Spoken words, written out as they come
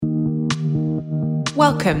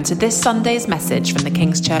Welcome to this Sunday's message from the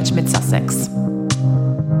King's Church Mid Sussex.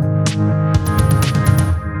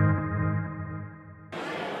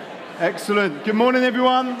 Excellent. Good morning,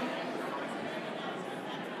 everyone.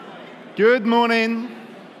 Good morning.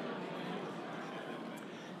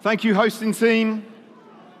 Thank you, hosting team.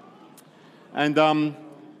 And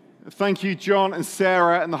thank you, John and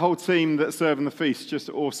Sarah and the whole team that serve in the feast. Just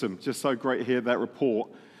awesome. Just so great to hear that report.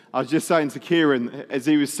 I was just saying to Kieran, as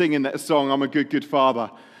he was singing that song, I'm a good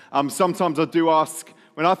father. Sometimes I do ask,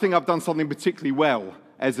 when I think I've done something particularly well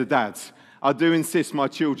as a dad, I do insist my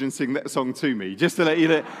children sing that song to me, just to let you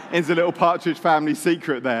know, it's a little Partridge Family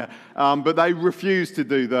secret there. But they refuse to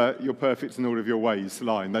do the "you're perfect in all of your ways"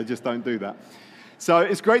 line. They just don't do that. So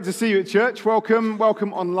it's great to see you at church. Welcome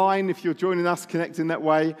online if you're joining us, connecting that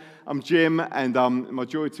way. I'm Jim, and my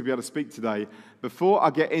joy to be able to speak today. Before I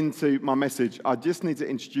get into my message, I just need to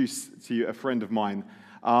introduce to you a friend of mine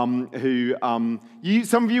who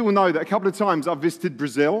some of you will know that a couple of times I've visited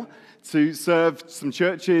Brazil to serve some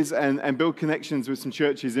churches and build connections with some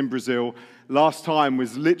churches in Brazil. Last time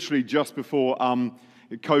was literally just before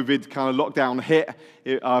COVID kind of lockdown hit.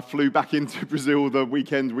 I flew back into Brazil the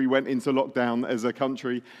weekend we went into lockdown as a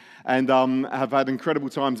country, and have had incredible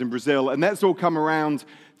times in Brazil. And that's all come around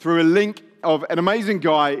through a link of an amazing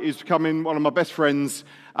guy who's becoming one of my best friends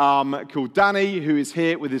called Danny, who is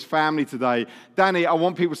here with his family today. Danny, I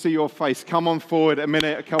want people to see your face. Come on forward a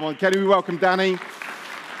minute. Come on. Can we welcome Danny?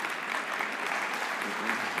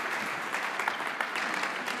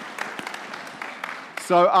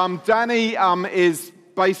 So Danny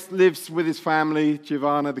lives with his family,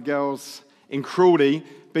 Giovanna, the girls, in Crawley.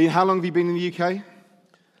 How long have you been in the UK?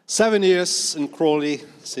 7 years in Crawley,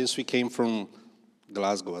 since we came from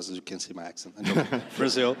Glasgow, as you can see my accent.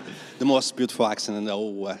 Brazil, the most beautiful accent in the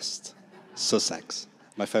whole West Sussex.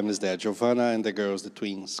 My family's there, Giovanna, and the girls, the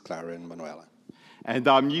twins, Clara and Manuela.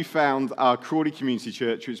 And you found our Crawley Community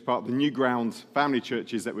Church, which is part of the New Ground family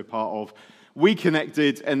churches that we're part of. We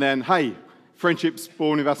connected, and then, hey, friendships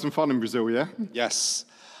born. We've had some fun in Brazil, yeah? Yes.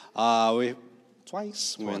 We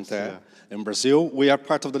went there in Brazil. We are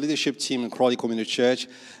part of the leadership team in Crawley Community Church,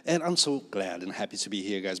 and I'm so glad and happy to be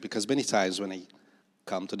here, guys, because many times when I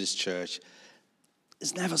come to this church,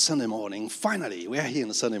 it's never Sunday morning. Finally, we are here on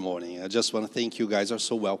a Sunday morning. I just want to thank you guys. Are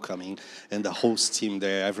so welcoming, and the host team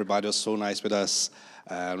there. Everybody was so nice with us,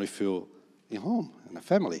 and we feel at home and a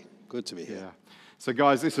family. Good to be here. Yeah. So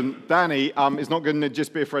guys, listen, Danny is not going to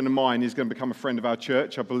just be a friend of mine. He's going to become a friend of our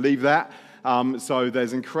church. I believe that. So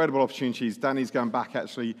there's incredible opportunities. Danny's going back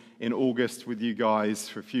actually in August with you guys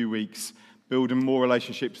for a few weeks, building more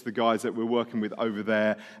relationships with the guys that we're working with over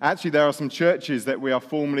there. Actually, there are some churches that we are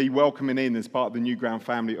formally welcoming in as part of the New Ground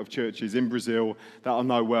family of churches in Brazil that I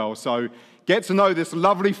know well. So get to know this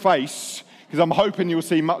lovely face, because I'm hoping you'll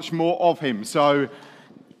see much more of him. So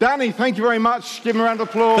Danny, thank you very much. Give him a round of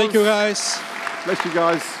applause. Thank you, guys. Bless you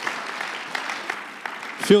guys.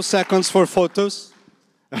 Few seconds for photos.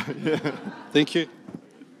 Yeah. Thank you.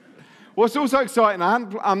 What's also exciting, I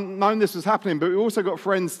hadn't known this was happening, but we also got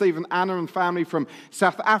friends, Steve and Anna and family from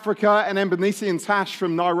South Africa, and Mbonisi and Tash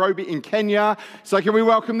from Nairobi in Kenya. So can we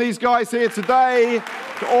welcome these guys here today?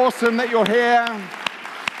 It's awesome that you're here.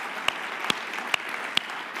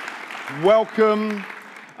 Welcome.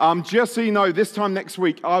 Just so you know, this time next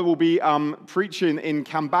week, I will be preaching in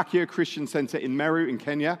Kambakia Christian Center in Meru in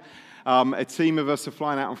Kenya. A team of us are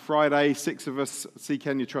flying out on Friday, 6 of us See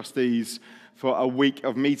Kenya trustees, for a week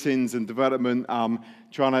of meetings and development,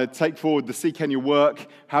 trying to take forward the See Kenya work.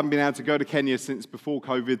 Haven't been able to go to Kenya since before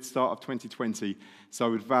COVID, start of 2020. So I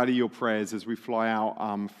would value your prayers as we fly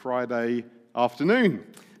out Friday afternoon.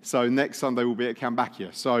 So next Sunday we'll be at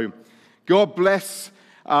Kambakia. So God bless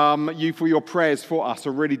you for your prayers for us.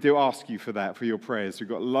 I really do ask you for that, for your prayers. We've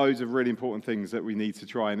got loads of really important things that we need to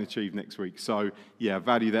try and achieve next week. So, yeah,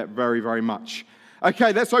 value that very, very much.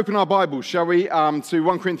 Okay, let's open our Bibles, shall we, to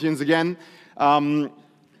 1 Corinthians again.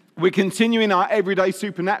 We're continuing our Everyday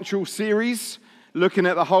Supernatural series, looking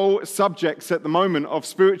at the whole subjects at the moment of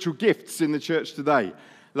spiritual gifts in the church today.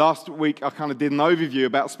 Last week, I kind of did an overview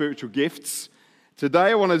about spiritual gifts.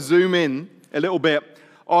 Today, I want to zoom in a little bit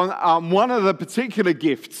on one of the particular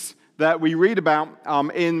gifts that we read about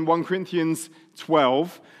in 1 Corinthians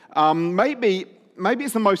 12. Maybe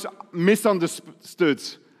it's the most misunderstood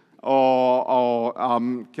or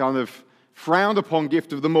kind of frowned upon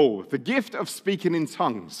gift of them all. The gift of speaking in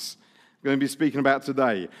tongues. I'm going to be speaking about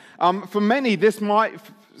today. For many, this might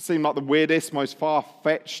seem like the weirdest, most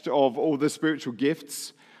far-fetched of all the spiritual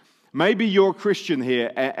gifts. Maybe you're a Christian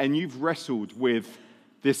here and you've wrestled with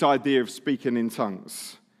this idea of speaking in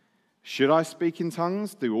tongues. Should I speak in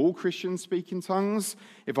tongues? Do all Christians speak in tongues?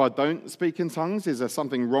 If I don't speak in tongues, is there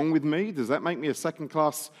something wrong with me? Does that make me a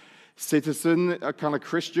second-class citizen, a kind of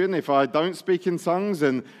Christian? If I don't speak in tongues,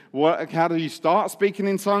 and how do you start speaking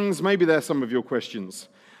in tongues? Maybe they're some of your questions.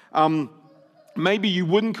 Maybe you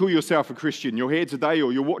wouldn't call yourself a Christian. You're here today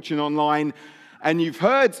or you're watching online, and you've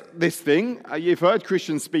heard this thing. You've heard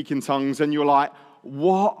Christians speak in tongues, and you're like,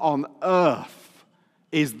 what on earth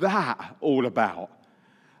is that all about?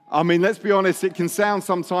 I mean, let's be honest, it can sound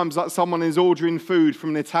sometimes like someone is ordering food from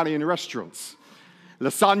an Italian restaurant.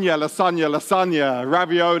 Lasagna, lasagna, lasagna,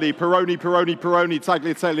 ravioli, peroni, peroni, peroni,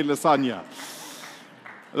 tagliatelle, lasagna.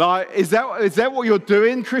 Like, is that what you're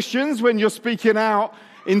doing, Christians, when you're speaking out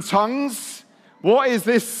in tongues? What is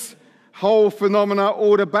this whole phenomena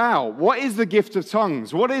all about? What is the gift of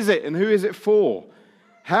tongues? What is it and who is it for?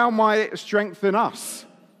 How might it strengthen us?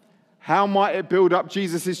 How might it build up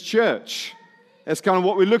Jesus' church? That's kind of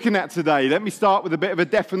what we're looking at today. Let me start with a bit of a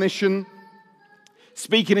definition.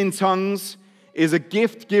 Speaking in tongues is a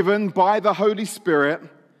gift given by the Holy Spirit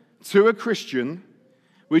to a Christian,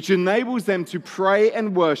 which enables them to pray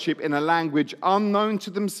and worship in a language unknown to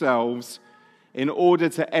themselves in order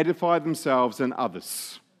to edify themselves and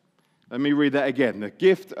others. Let me read that again. The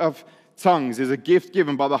gift of tongues is a gift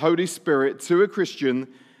given by the Holy Spirit to a Christian,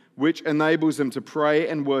 which enables them to pray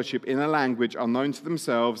and worship in a language unknown to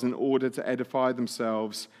themselves in order to edify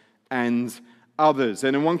themselves and others.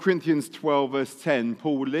 And in 1 Corinthians 12, verse 10,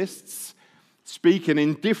 Paul lists speaking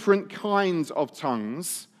in different kinds of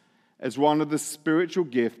tongues as one of the spiritual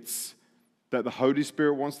gifts that the Holy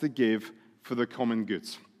Spirit wants to give for the common good.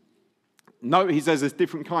 Note, he says there's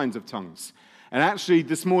different kinds of tongues. And actually,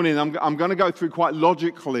 this morning, I'm going to go through quite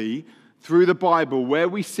logically through the Bible where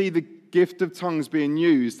we see the gift of tongues being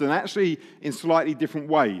used, and actually in slightly different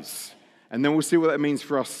ways. And then we'll see what that means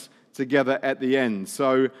for us together at the end.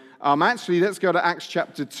 So actually, let's go to Acts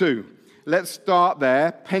chapter 2. Let's start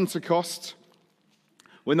there, Pentecost,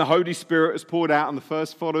 when the Holy Spirit was poured out on the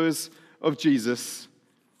first followers of Jesus.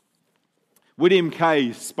 William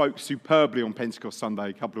Kay spoke superbly on Pentecost Sunday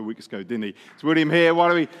a couple of weeks ago, didn't he? Is William here? Why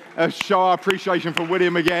don't we show our appreciation for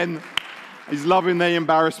William again? He's loving the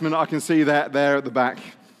embarrassment. I can see that there at the back.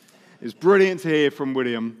 It's brilliant to hear from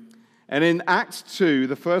William. And in Acts 2,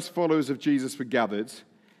 the first followers of Jesus were gathered,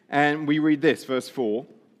 and we read this, verse 4.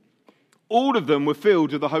 All of them were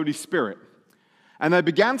filled with the Holy Spirit, and they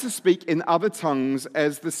began to speak in other tongues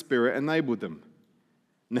as the Spirit enabled them.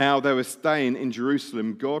 Now they were staying in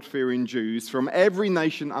Jerusalem, God-fearing Jews from every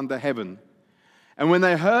nation under heaven. And when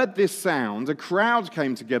they heard this sound, a crowd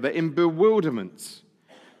came together in bewilderment,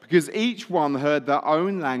 because each one heard their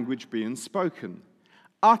own language being spoken.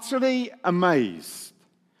 Utterly amazed,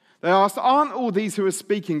 they asked, aren't all these who are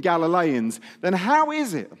speaking Galileans? Then how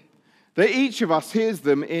is it that each of us hears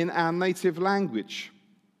them in our native language?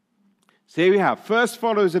 So here we have first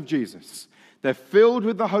followers of Jesus. They're filled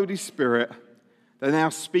with the Holy Spirit. They're now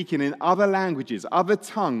speaking in other languages, other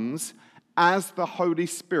tongues, as the Holy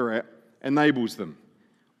Spirit enables them.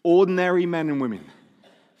 Ordinary men and women,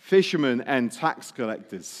 fishermen and tax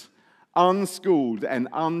collectors, unschooled and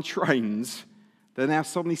untrained, they're now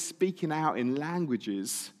suddenly speaking out in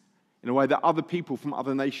languages in a way that other people from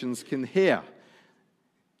other nations can hear.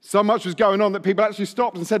 So much was going on that people actually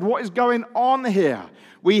stopped and said, what is going on here?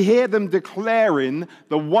 We hear them declaring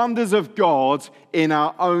the wonders of God in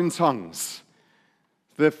our own tongues.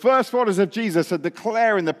 The first followers of Jesus are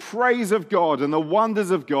declaring the praise of God and the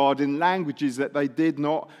wonders of God in languages that they did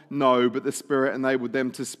not know, but the Spirit enabled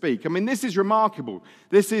them to speak. I mean, this is remarkable.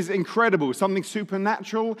 This is incredible. Something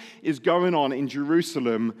supernatural is going on in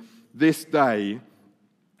Jerusalem this day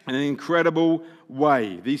in an incredible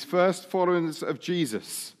way. These first followers of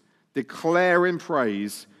Jesus declaring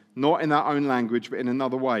praise, not in their own language, but in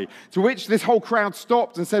another way. To which this whole crowd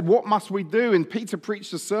stopped and said, what must we do? And Peter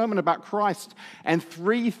preached a sermon about Christ, and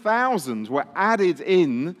 3,000 were added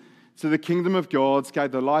in to the kingdom of God,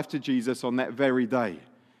 gave their life to Jesus on that very day.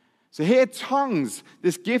 So here, tongues,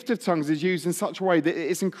 this gift of tongues is used in such a way that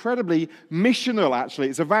it's incredibly missional, actually.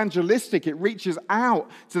 It's evangelistic. It reaches out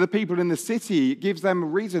to the people in the city. It gives them a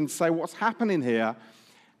reason to say what's happening here.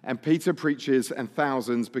 And Peter preaches, and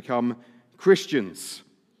thousands become Christians.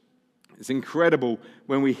 It's incredible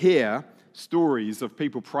when we hear stories of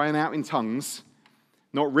people praying out in tongues,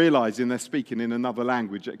 not realizing they're speaking in another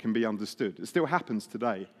language that can be understood. It still happens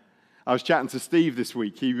today. I was chatting to Steve this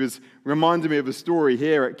week. He was reminding me of a story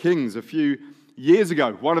here at King's a few years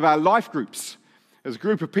ago, one of our life groups. There's a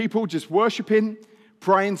group of people just worshiping,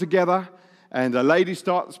 praying together, and a lady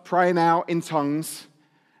starts praying out in tongues,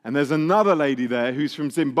 and there's another lady there who's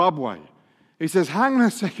from Zimbabwe, He says, hang on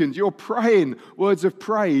a second, you're praying words of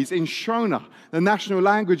praise in Shona, the national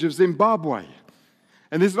language of Zimbabwe.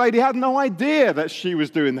 And this lady had no idea that she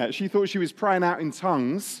was doing that. She thought she was praying out in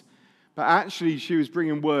tongues, but actually she was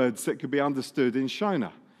bringing words that could be understood in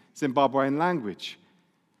Shona, Zimbabwean language.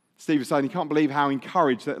 Steve was saying he can't believe how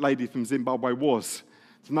encouraged that lady from Zimbabwe was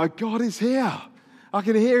to know God is here. I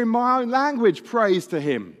can hear in my own language praise to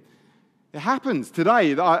him. It happens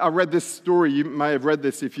today. I read this story. You may have read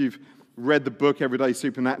this if you've read the book Everyday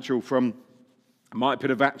Supernatural from Mike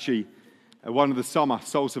Pitavacci at one of the summer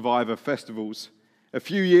Soul Survivor festivals. A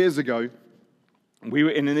few years ago, we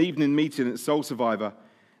were in an evening meeting at Soul Survivor,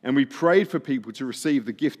 and we prayed for people to receive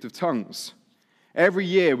the gift of tongues. Every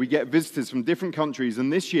year, we get visitors from different countries,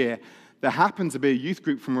 and this year, there happened to be a youth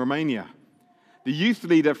group from Romania. The youth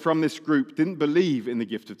leader from this group didn't believe in the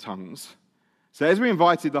gift of tongues. So as we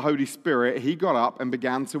invited the Holy Spirit, he got up and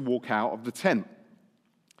began to walk out of the tent.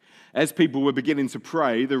 As people were beginning to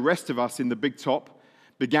pray, the rest of us in the big top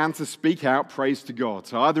began to speak out praise to God,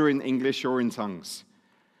 either in English or in tongues.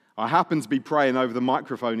 I happened to be praying over the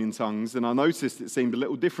microphone in tongues, and I noticed it seemed a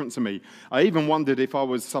little different to me. I even wondered if I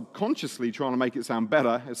was subconsciously trying to make it sound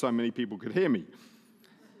better, as so many people could hear me.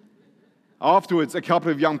 Afterwards, a couple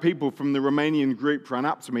of young people from the Romanian group ran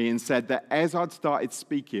up to me and said that as I'd started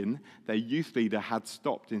speaking, their youth leader had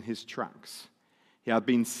stopped in his tracks. He had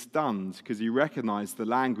been stunned because he recognized the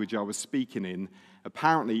language I was speaking in.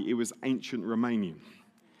 Apparently, it was ancient Romanian.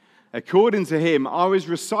 According to him, I was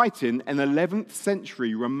reciting an 11th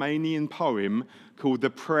century Romanian poem called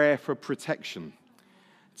The Prayer for Protection.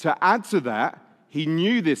 To add to that, he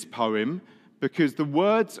knew this poem because the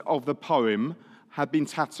words of the poem had been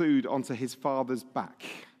tattooed onto his father's back.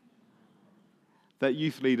 That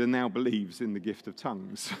youth leader now believes in the gift of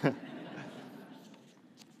tongues.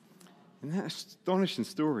 Isn't that an astonishing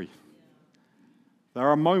story? There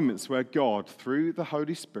are moments where God, through the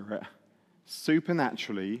Holy Spirit,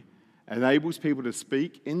 supernaturally enables people to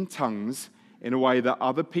speak in tongues in a way that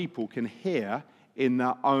other people can hear in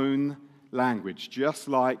their own language, just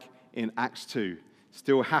like in Acts 2,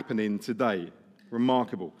 still happening today.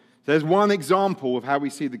 Remarkable. There's one example of how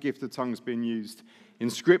we see the gift of tongues being used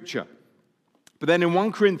in Scripture. But then in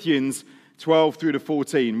 1 Corinthians 12 through to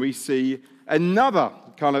 14, we see another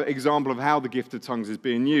kind of example of how the gift of tongues is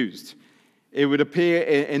being used. It would appear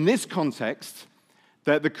in this context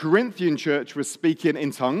that the Corinthian church was speaking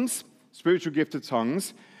in tongues, spiritual gift of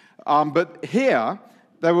tongues, but here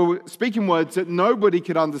they were speaking words that nobody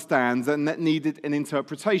could understand and that needed an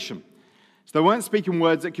interpretation. So they weren't speaking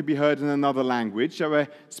words that could be heard in another language. They were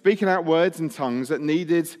speaking out words in tongues that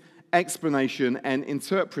needed explanation and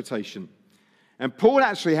interpretation. And Paul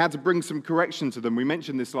actually had to bring some correction to them. We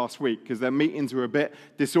mentioned this last week because their meetings were a bit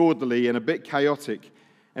disorderly and a bit chaotic.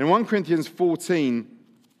 And in 1 Corinthians 14,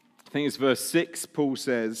 I think it's verse 6, Paul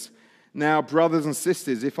says, "Now, brothers and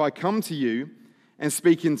sisters, if I come to you and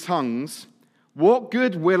speak in tongues, what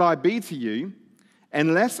good will I be to you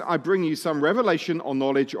unless I bring you some revelation or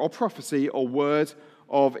knowledge or prophecy or word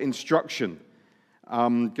of instruction?"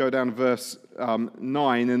 Go down to verse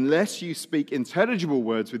 9. "Unless you speak intelligible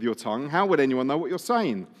words with your tongue, how would anyone know what you're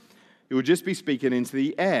saying? You will just be speaking into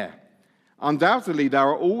the air. Undoubtedly, there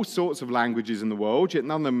are all sorts of languages in the world, yet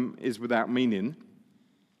none of them is without meaning.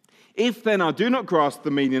 If then I do not grasp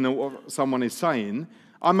the meaning of what someone is saying,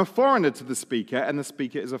 I'm a foreigner to the speaker, and the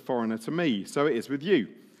speaker is a foreigner to me. So it is with you.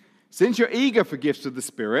 Since you're eager for gifts of the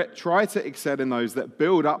Spirit, try to excel in those that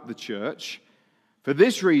build up the church. For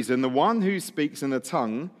this reason, the one who speaks in a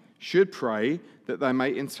tongue should pray that they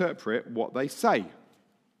may interpret what they say."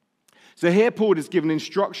 So here Paul is giving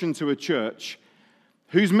instruction to a church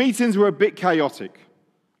whose meetings were a bit chaotic.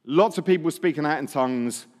 Lots of people speaking out in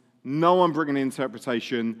tongues, no one bringing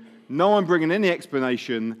interpretation, no one bringing any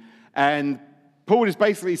explanation. And Paul is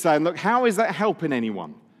basically saying, look, how is that helping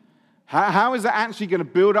anyone? How is that actually going to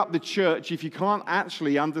build up the church if you can't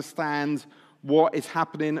actually understand what is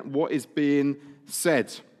happening, what is being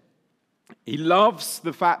said? He loves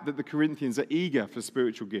the fact that the Corinthians are eager for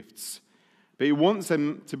spiritual gifts, but he wants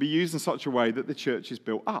them to be used in such a way that the church is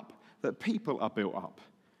built up, that people are built up.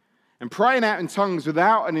 And praying out in tongues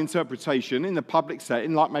without an interpretation in the public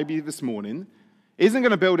setting, like maybe this morning, isn't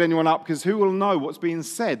going to build anyone up, because who will know what's being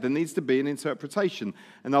said? There needs to be an interpretation.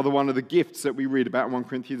 Another one of the gifts that we read about in 1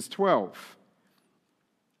 Corinthians 12.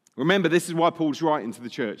 Remember, this is why Paul's writing to the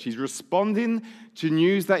church. He's responding to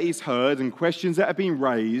news that he's heard and questions that have been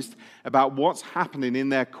raised about what's happening in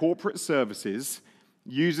their corporate services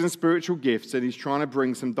using spiritual gifts, and he's trying to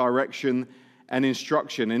bring some direction and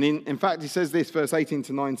instruction. And in fact, he says this, verse 18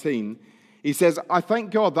 to 19. He says, "I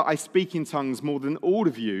thank God that I speak in tongues more than all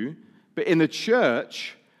of you, but in the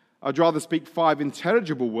church, I'd rather speak 5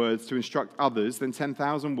 intelligible words to instruct others than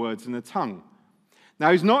 10,000 words in a tongue.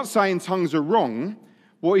 Now, he's not saying tongues are wrong.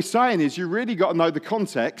 What he's saying is you've really got to know the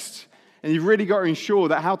context, and you've really got to ensure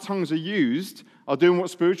that how tongues are used are doing what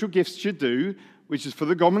spiritual gifts should do, which is for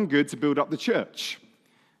the common good to build up the church.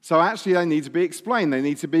 So actually, they need to be explained. They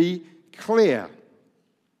need to be clear.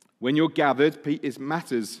 When you're gathered, it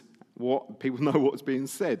matters what people know what's being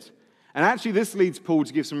said. And actually, this leads Paul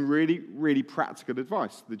to give some really, really practical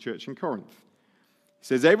advice to the church in Corinth. He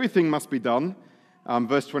says, everything must be done,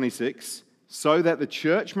 verse 26, so that the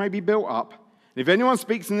church may be built up. If anyone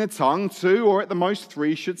speaks in a tongue, 2 or at the most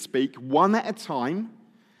 3 should speak, 1 at a time.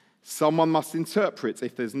 Someone must interpret.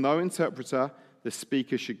 If there's no interpreter, the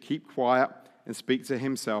speaker should keep quiet and speak to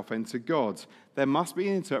himself and to God. There must be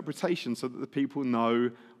an interpretation so that the people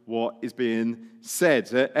know what is being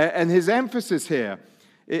said. And his emphasis here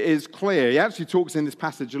is clear. He actually talks in this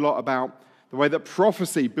passage a lot about the way that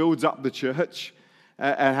prophecy builds up the church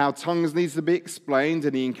and how tongues needs to be explained,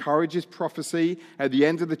 and he encourages prophecy. At the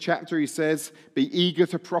end of the chapter, he says, be eager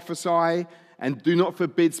to prophesy and do not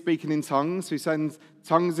forbid speaking in tongues. So he's saying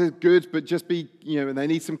tongues are good, but just be, they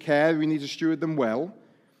need some care. We need to steward them well.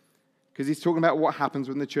 Because he's talking about what happens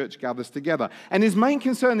when the church gathers together. And his main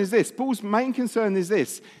concern is this. Paul's main concern is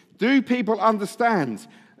this. Do people understand?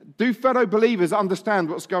 Do fellow believers understand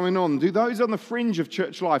what's going on? Do those on the fringe of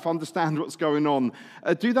church life understand what's going on?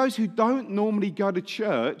 Do those who don't normally go to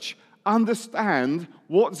church understand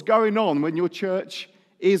what's going on when your church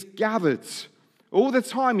is gathered? All the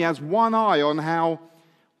time he has one eye on how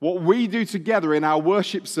what we do together in our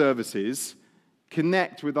worship services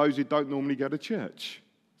connect with those who don't normally go to church.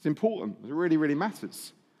 It's important. It really, really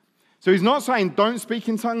matters. So he's not saying don't speak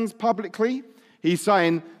in tongues publicly. He's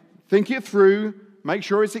saying think it through, make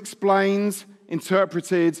sure it's explained,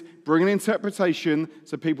 interpreted, bring an interpretation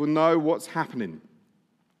so people know what's happening.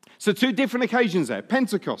 So 2 different occasions there.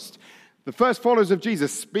 Pentecost, the first followers of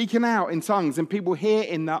Jesus speaking out in tongues and people hear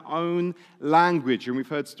in their own language. And we've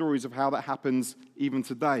heard stories of how that happens even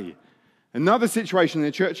today. Another situation in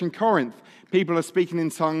the church in Corinth, people are speaking in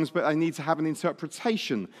tongues, but they need to have an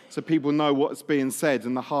interpretation so people know what's being said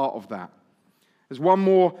and the heart of that. There's one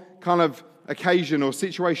more kind of occasion or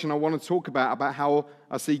situation I want to talk about how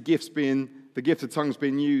I see the gift of tongues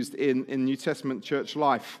being used in New Testament church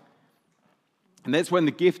life. And that's when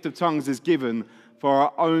the gift of tongues is given for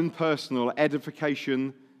our own personal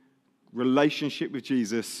edification, relationship with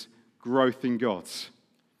Jesus, growth in God.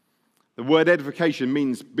 The word edification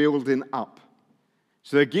means building up.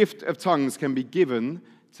 So the gift of tongues can be given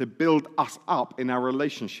to build us up in our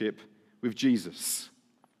relationship with Jesus.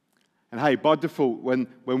 And hey, by default, when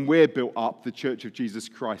we're built up, the church of Jesus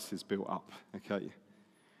Christ is built up. Okay.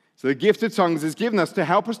 So the gift of tongues is given us to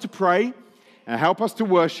help us to pray and help us to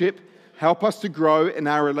worship, help us to grow in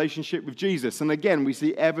our relationship with Jesus. And again, we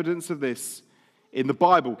see evidence of this in the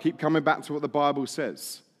Bible. Keep coming back to what the Bible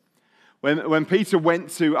says. When Peter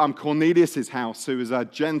went to Cornelius' house, who was a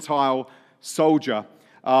Gentile soldier,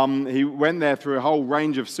 he went there through a whole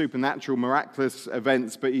range of supernatural, miraculous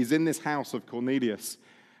events, but he's in this house of Cornelius,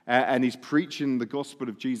 and he's preaching the gospel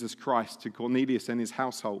of Jesus Christ to Cornelius and his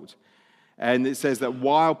household. And it says that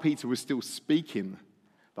while Peter was still speaking,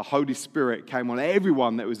 the Holy Spirit came on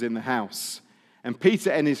everyone that was in the house. And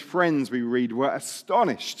Peter and his friends, we read, were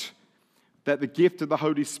astonished that the gift of the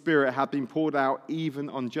Holy Spirit had been poured out even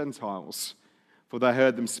on Gentiles, for they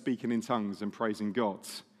heard them speaking in tongues and praising God.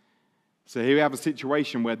 So here we have a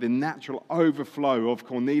situation where the natural overflow of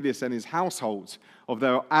Cornelius and his household, of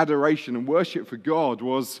their adoration and worship for God,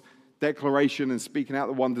 was declaration and speaking out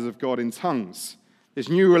the wonders of God in tongues. This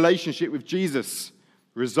new relationship with Jesus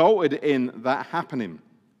resulted in that happening.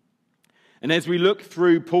 And as we look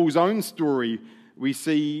through Paul's own story, we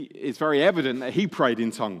see it's very evident that he prayed in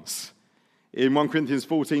tongues. In 1 Corinthians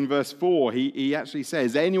 14, verse 4, he actually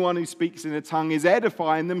says, anyone who speaks in a tongue is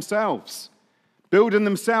edifying themselves, building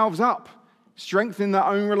themselves up, strengthening their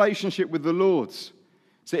own relationship with the Lord.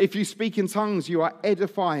 So if you speak in tongues, you are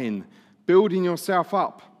edifying, building yourself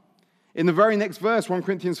up. In the very next verse, 1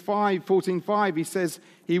 Corinthians 14:5, he says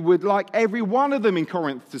he would like every one of them in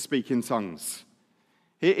Corinth to speak in tongues.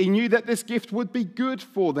 He knew that this gift would be good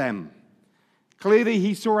for them. Clearly,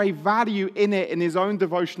 he saw a value in it in his own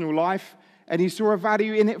devotional life, and he saw a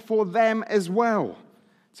value in it for them as well,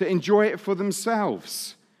 to enjoy it for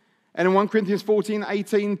themselves. And in 1 Corinthians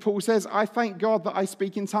 14:18, Paul says, I thank God that I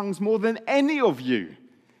speak in tongues more than any of you.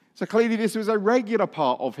 So clearly this was a regular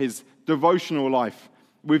part of his devotional life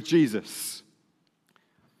with Jesus.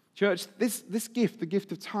 Church, this gift, the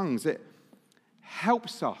gift of tongues, it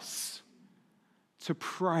helps us to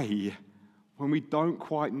pray when we don't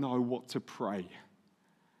quite know what to pray.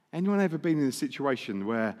 Anyone ever been in a situation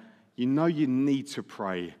where you know you need to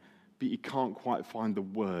pray, but you can't quite find the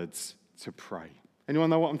words to pray? Anyone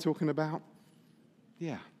know what I'm talking about?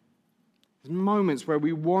 Yeah. There's moments where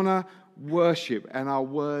we want to worship and our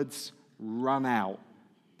words run out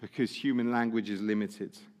because human language is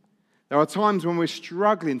limited. There are times when we're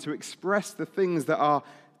struggling to express the things that are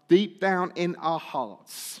deep down in our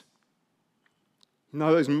hearts. You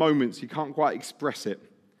know those moments you can't quite express it.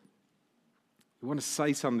 You want to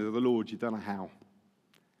say something to the Lord, you don't know how.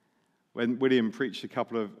 When William preached a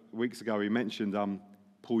couple of weeks ago, he mentioned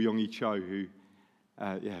Paul Yonggi Cho, who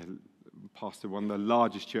pastored one of the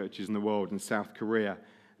largest churches in the world in South Korea.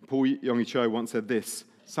 Paul Yonggi Cho once said this: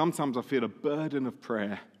 "Sometimes I feel a burden of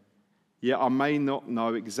prayer, yet I may not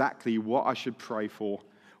know exactly what I should pray for,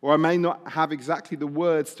 or I may not have exactly the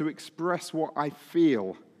words to express what I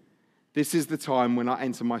feel. This is the time when I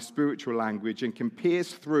enter my spiritual language and can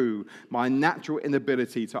pierce through my natural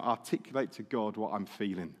inability to articulate to God what I'm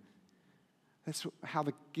feeling." That's how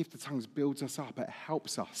the gift of tongues builds us up. It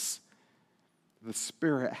helps us. The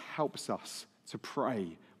Spirit helps us to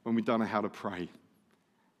pray when we don't know how to pray,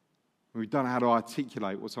 when we don't know how to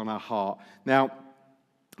articulate what's on our heart. Now,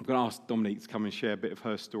 I'm going to ask Dominique to come and share a bit of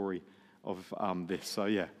her story of this. So,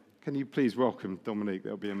 yeah, can you please welcome Dominique?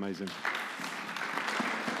 That'll be amazing.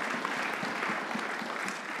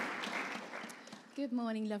 Good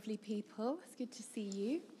morning, lovely people. It's good to see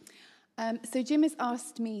you. So Jim has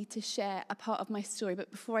asked me to share a part of my story,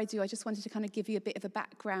 but before I do, I just wanted to kind of give you a bit of a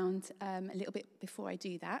background a little bit before I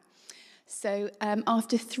do that. So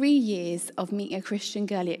after 3 years of meeting a Christian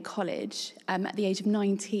girlie at college, at the age of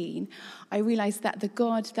 19, I realised that the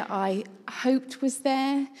God that I hoped was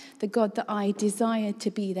there, the God that I desired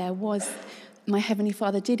to be there was my Heavenly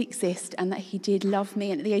Father did exist and that he did love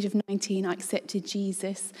me. And at the age of 19, I accepted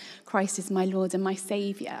Jesus Christ as my Lord and my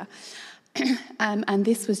Saviour. And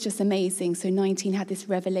this was just amazing. So 19 had this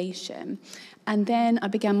revelation. And then I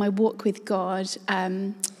began my walk with God.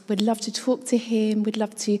 Would love to talk to him, would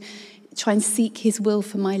love to try and seek his will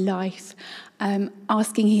for my life,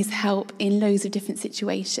 asking his help in loads of different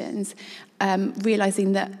situations,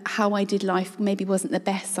 realising that how I did life maybe wasn't the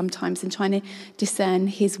best sometimes and trying to discern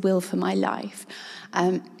his will for my life.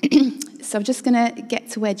 So I'm just going to get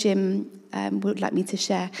to where Jim would like me to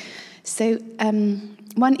share. So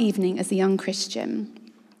one evening as a young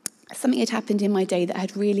Christian, something had happened in my day that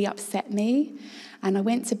had really upset me. And I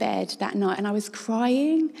went to bed that night and I was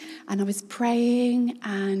crying and I was praying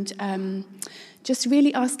and just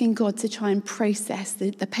really asking God to try and process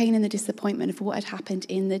the pain and the disappointment of what had happened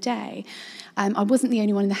in the day. I wasn't the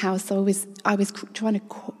only one in the house, so I was trying to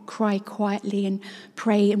cry quietly and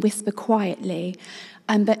pray and whisper quietly.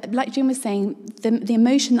 But like Jim was saying, the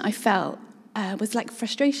emotion that I felt was like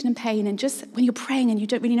frustration and pain, and just when you're praying and you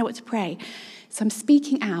don't really know what to pray. So I'm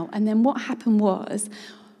speaking out, and then what happened was,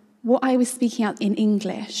 what I was speaking out in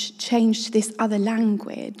English changed to this other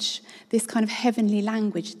language, this kind of heavenly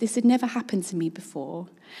language. This had never happened to me before.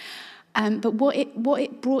 But what it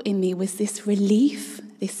brought in me was this relief,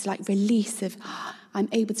 this like release of, I'm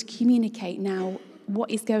able to communicate now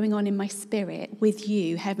what is going on in my spirit with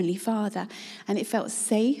you, Heavenly Father. And it felt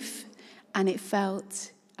safe, and it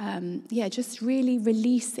felt, just really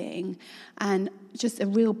releasing and just a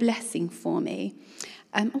real blessing for me.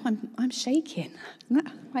 I'm shaking.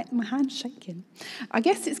 My hand's shaking. I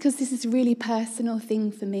guess it's because this is a really personal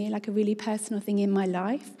thing for me, like a really personal thing in my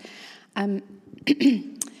life. But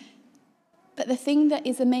the thing that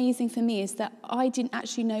is amazing for me is that I didn't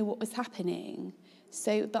actually know what was happening.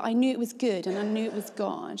 But I knew it was good and I knew it was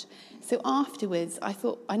God. So afterwards, I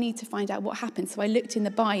thought, I need to find out what happened. So I looked in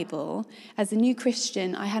the Bible. As a new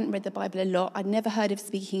Christian, I hadn't read the Bible a lot. I'd never heard of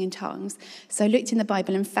speaking in tongues. So I looked in the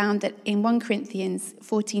Bible and found that in 1 Corinthians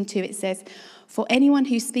 14:2, it says, "For anyone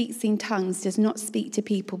who speaks in tongues does not speak to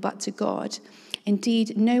people but to God.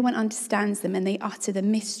 Indeed, no one understands them, and they utter the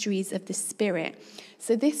mysteries of the Spirit."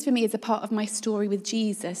 So this for me is a part of my story with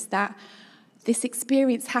Jesus, that this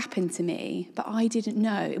experience happened to me, but I didn't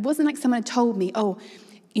know. It wasn't like someone had told me,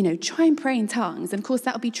 try and pray in tongues. And of course,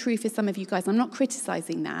 that'll be true for some of you guys. I'm not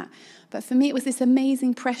criticizing that. But for me, it was this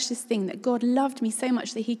amazing, precious thing that God loved me so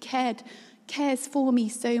much, that he cares for me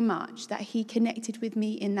so much, that he connected with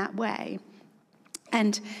me in that way.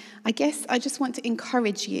 And I guess I just want to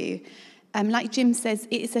encourage you. Like Jim says,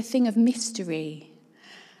 it is a thing of mystery.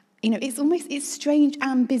 It's strange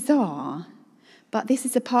and bizarre. But this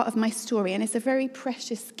is a part of my story, and it's a very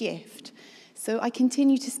precious gift. So I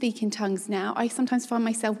continue to speak in tongues now. I sometimes find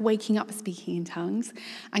myself waking up speaking in tongues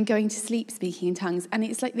and going to sleep speaking in tongues. And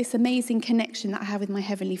it's like this amazing connection that I have with my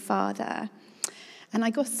Heavenly Father. And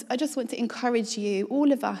I just want to encourage you,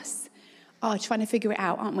 all of us, are trying to figure it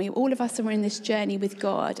out, aren't we? All of us are in this journey with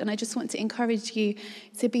God, and I just want to encourage you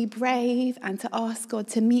to be brave and to ask God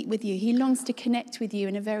to meet with you. He longs to connect with you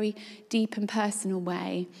in a very deep and personal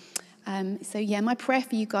way. My prayer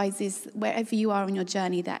for you guys is wherever you are on your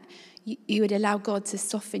journey, that you would allow God to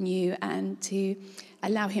soften you and to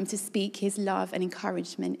allow him to speak his love and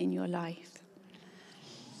encouragement in your life.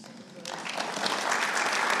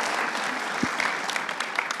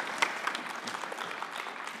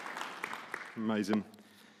 Amazing.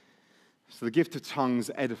 So the gift of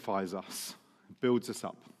tongues edifies us, builds us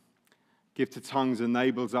up. Gift of tongues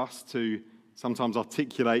enables us to sometimes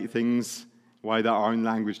articulate things in a way that our own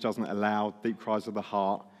language doesn't allow, deep cries of the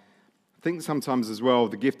heart. I think sometimes as well,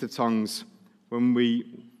 the gift of tongues, when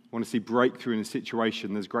we want to see breakthrough in a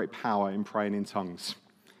situation, there's great power in praying in tongues.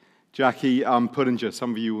 Jackie Pullinger,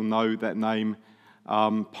 some of you will know that name,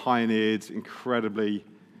 pioneered incredibly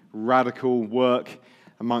radical work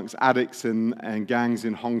amongst addicts and gangs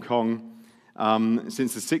in Hong Kong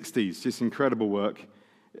since the 60s, just incredible work.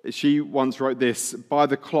 She once wrote this: "By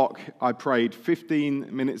the clock, I prayed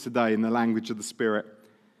 15 minutes a day in the language of the Spirit,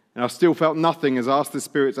 and I still felt nothing as I asked the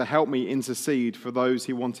Spirit to help me intercede for those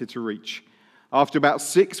he wanted to reach. After about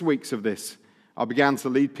 6 weeks of this, I began to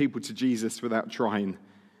lead people to Jesus without trying.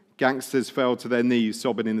 Gangsters fell to their knees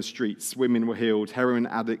sobbing in the streets, women were healed, heroin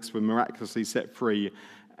addicts were miraculously set free,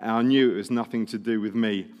 and I knew it was nothing to do with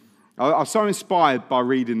me." I was so inspired by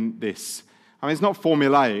reading this. I mean, it's not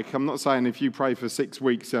formulaic. I'm not saying if you pray for 6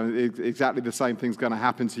 weeks, exactly the same thing's going to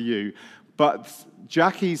happen to you. But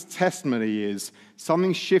Jackie's testimony is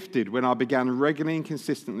something shifted when I began regularly and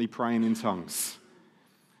consistently praying in tongues.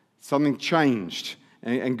 Something changed,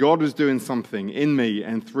 and God was doing something in me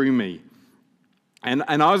and through me. And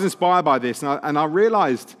I was inspired by this, and I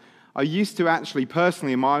realized I used to actually,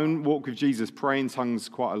 personally, in my own walk with Jesus, pray in tongues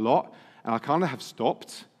quite a lot, and I kind of have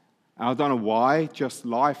stopped. And I don't know why, just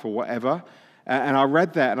life or whatever. And I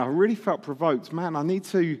read that, and I really felt provoked. Man, I need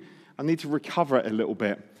to recover it a little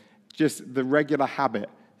bit. Just the regular habit.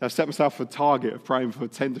 I've set myself a target of praying for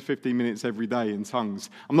 10 to 15 minutes every day in tongues.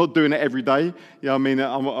 I'm not doing it every day.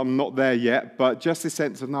 I'm not there yet. But just this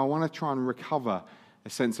sense of, no, I want to try and recover a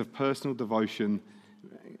sense of personal devotion,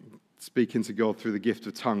 speaking to God through the gift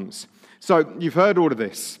of tongues. So you've heard all of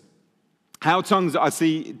this. How tongues I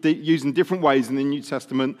see used in different ways in the New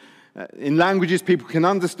Testament, in languages people can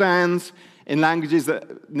understand, in languages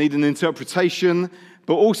that need an interpretation,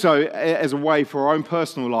 but also as a way for our own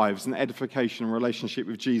personal lives and edification and relationship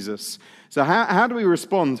with Jesus. So how do we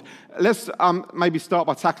respond? Let's maybe start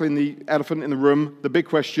by tackling the elephant in the room, the big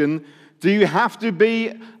question. Do you have to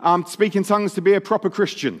be speak in tongues to be a proper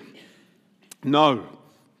Christian? No.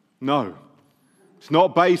 It's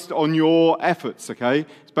not based on your efforts, okay?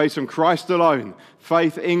 It's based on Christ alone,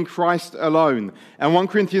 faith in Christ alone. And 1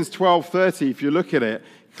 Corinthians 12:30, if you look at it,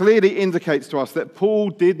 clearly indicates to us that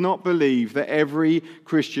Paul did not believe that every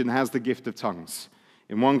Christian has the gift of tongues.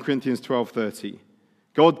 In 1 Corinthians 12:30,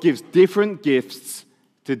 God gives different gifts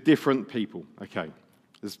to different people. Okay,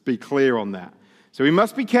 let's be clear on that. So we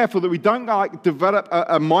must be careful that we don't develop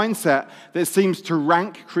a mindset that seems to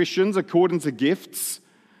rank Christians according to gifts.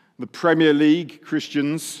 The Premier League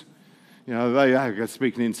Christians, they are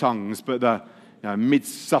speaking in tongues, but the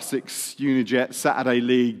Mid-Sussex Unijet Saturday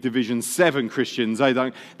League Division 7 Christians, they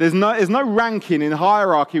don't. There's no ranking in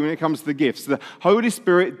hierarchy when it comes to the gifts. The Holy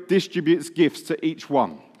Spirit distributes gifts to each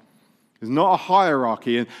one. There's not a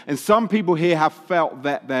hierarchy, and some people here have felt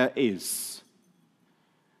that there is,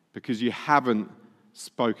 because you haven't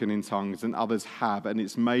spoken in tongues and others have, and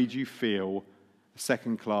it's made you feel a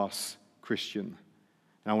second-class Christian.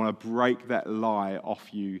 And I want to break that lie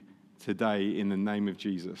off you today in the name of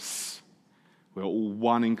Jesus. We're all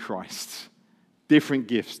one in Christ. Different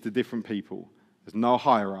gifts to different people. There's no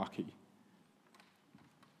hierarchy.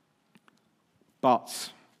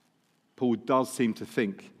 But Paul does seem to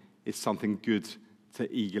think it's something good to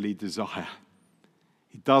eagerly desire.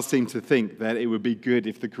 He does seem to think that it would be good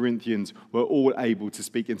if the Corinthians were all able to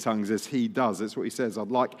speak in tongues as he does. That's what he says.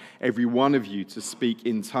 I'd like every one of you to speak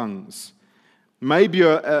in tongues. Maybe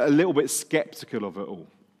you're a little bit skeptical of it all.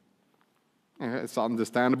 It's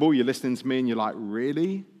understandable. You're listening to me and you're like,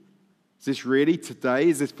 really? Is this really today?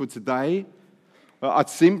 Is this for today? Well, I'd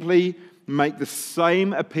simply make the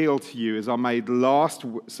same appeal to you as I made last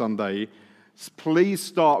Sunday. Please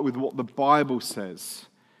start with what the Bible says.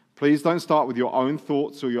 Please don't start with your own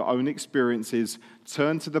thoughts or your own experiences.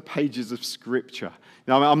 Turn to the pages of Scripture.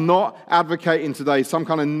 Now, I'm not advocating today some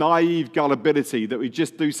kind of naive gullibility that we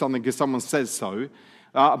just do something because someone says so.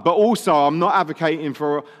 But also, I'm not advocating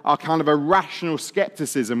for our kind of a rational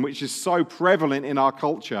skepticism, which is so prevalent in our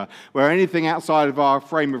culture, where anything outside of our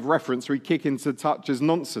frame of reference we kick into touch as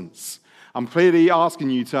nonsense. I'm clearly asking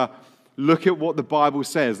you to look at what the Bible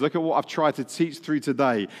says. Look at what I've tried to teach through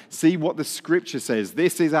today. See what the Scripture says.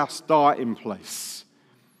 This is our starting place.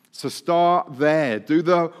 So start there. Do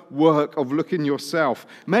the work of looking yourself.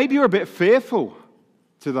 Maybe you're a bit fearful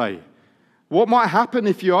today. What might happen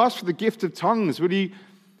if you ask for the gift of tongues? Will you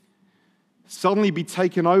suddenly be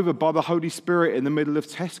taken over by the Holy Spirit in the middle of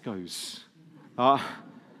Tesco's?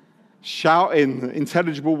 Shouting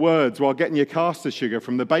intelligible words while getting your caster sugar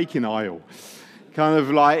from the baking aisle. Kind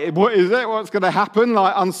of like, what is it? What's going to happen?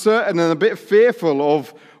 Like uncertain and a bit fearful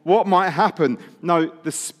of what might happen. No,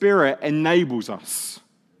 the Spirit enables us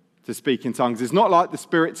to speak in tongues. It's not like the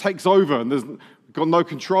Spirit takes over and there's got no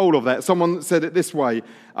control of that. Someone said it this way.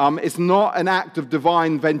 It's not an act of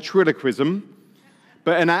divine ventriloquism,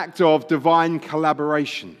 but an act of divine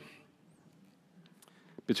collaboration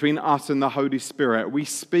between us and the Holy Spirit. We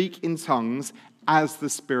speak in tongues as the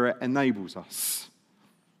Spirit enables us.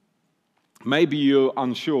 Maybe you're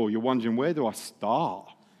unsure. You're wondering, where do I start?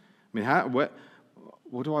 I mean,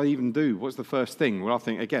 what do I even do? What's the first thing? Well, I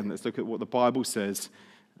think, again, let's look at what the Bible says.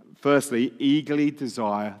 Firstly, eagerly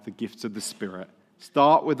desire the gifts of the Spirit.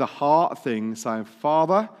 Start with the heart thing, saying,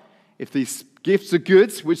 Father, if these gifts are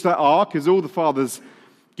good, which they are, because all the Father's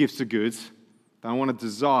gifts are good, then I want to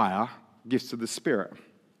desire gifts of the Spirit.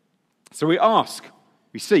 So we ask,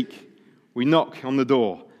 we seek, we knock on the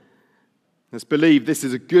door. Let's believe this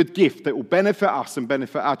is a good gift that will benefit us and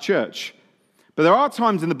benefit our church. But there are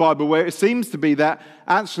times in the Bible where it seems to be that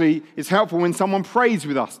actually it's helpful when someone prays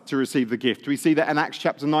with us to receive the gift. We see that in Acts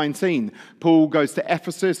chapter 19. Paul goes to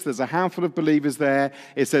Ephesus. There's a handful of believers there.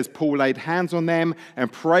 It says Paul laid hands on them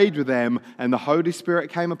and prayed with them, and the Holy Spirit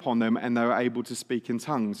came upon them, and they were able to speak in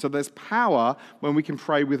tongues. So there's power when we can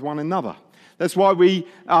pray with one another. That's why we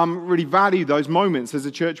really value those moments as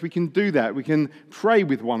a church. We can do that. We can pray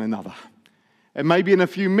with one another. And maybe in a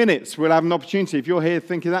few minutes we'll have an opportunity. If you're here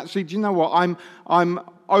thinking, actually, do you know what? I'm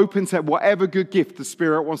open to whatever good gift the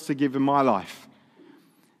Spirit wants to give in my life.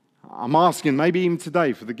 I'm asking, maybe even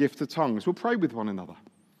today, for the gift of tongues. We'll pray with one another.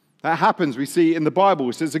 That happens, we see in the Bible,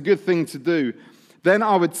 so it's a good thing to do. Then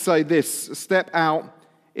I would say this, step out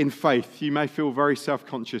in faith. You may feel very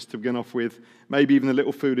self-conscious to begin off with, maybe even a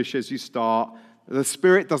little foolish as you start. The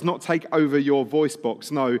Spirit does not take over your voice box.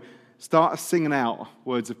 No, start singing out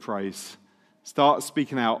words of praise. Start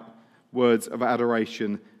speaking out words of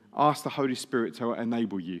adoration. Ask the Holy Spirit to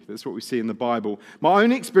enable you. That's what we see in the Bible. My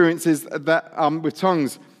own experience is that with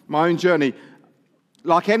tongues, my own journey,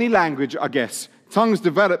 like any language, I guess, tongues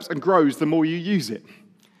develops and grows the more you use it.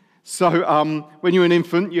 So when you're an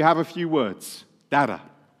infant, you have a few words. Dada,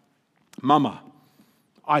 mama,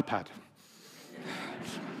 iPad,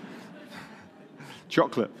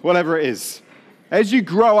 chocolate, whatever it is. As you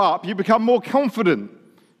grow up, you become more confident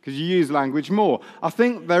because you use language more. I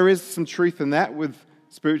think there is some truth in that with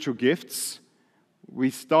spiritual gifts. We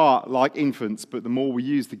start like infants, but the more we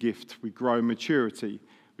use the gift, we grow in maturity,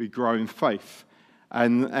 we grow in faith.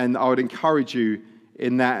 And I would encourage you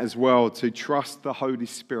in that as well to trust the Holy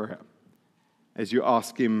Spirit as you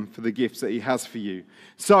ask Him for the gifts that He has for you.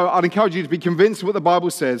 So I'd encourage you to be convinced of what the Bible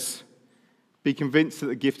says. Be convinced that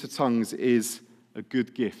the gift of tongues is a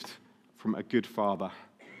good gift from a good Father.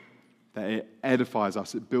 That it edifies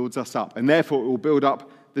us, it builds us up, and therefore it will build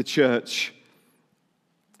up the church.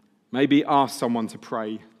 Maybe ask someone to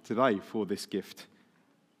pray today for this gift.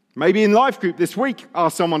 Maybe in life group this week,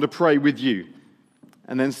 ask someone to pray with you,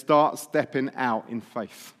 and then start stepping out in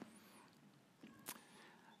faith.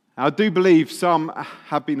 Now, I do believe some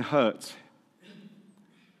have been hurt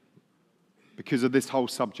because of this whole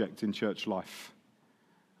subject in church life.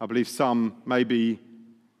 I believe maybe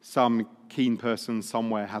some keen person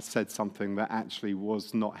somewhere has said something that actually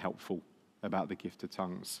was not helpful about the gift of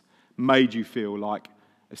tongues, made you feel like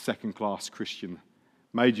a second-class Christian,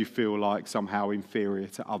 made you feel like somehow inferior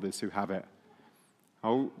to others who have it.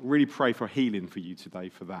 I'll really pray for healing for you today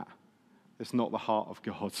for that. It's not the heart of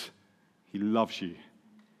God. He loves you.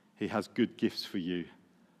 He has good gifts for you.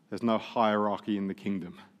 There's no hierarchy in the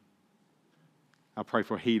kingdom. I'll pray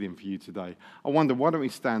for healing for you today. I wonder, why don't we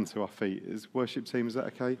stand to our feet? Worship team, is that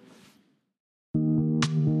okay?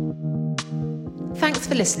 Thanks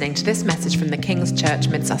for listening to this message from the King's Church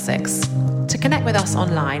Mid Sussex. To connect with us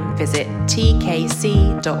online, visit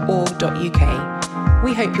tkc.org.uk.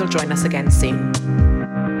 We hope you'll join us again soon.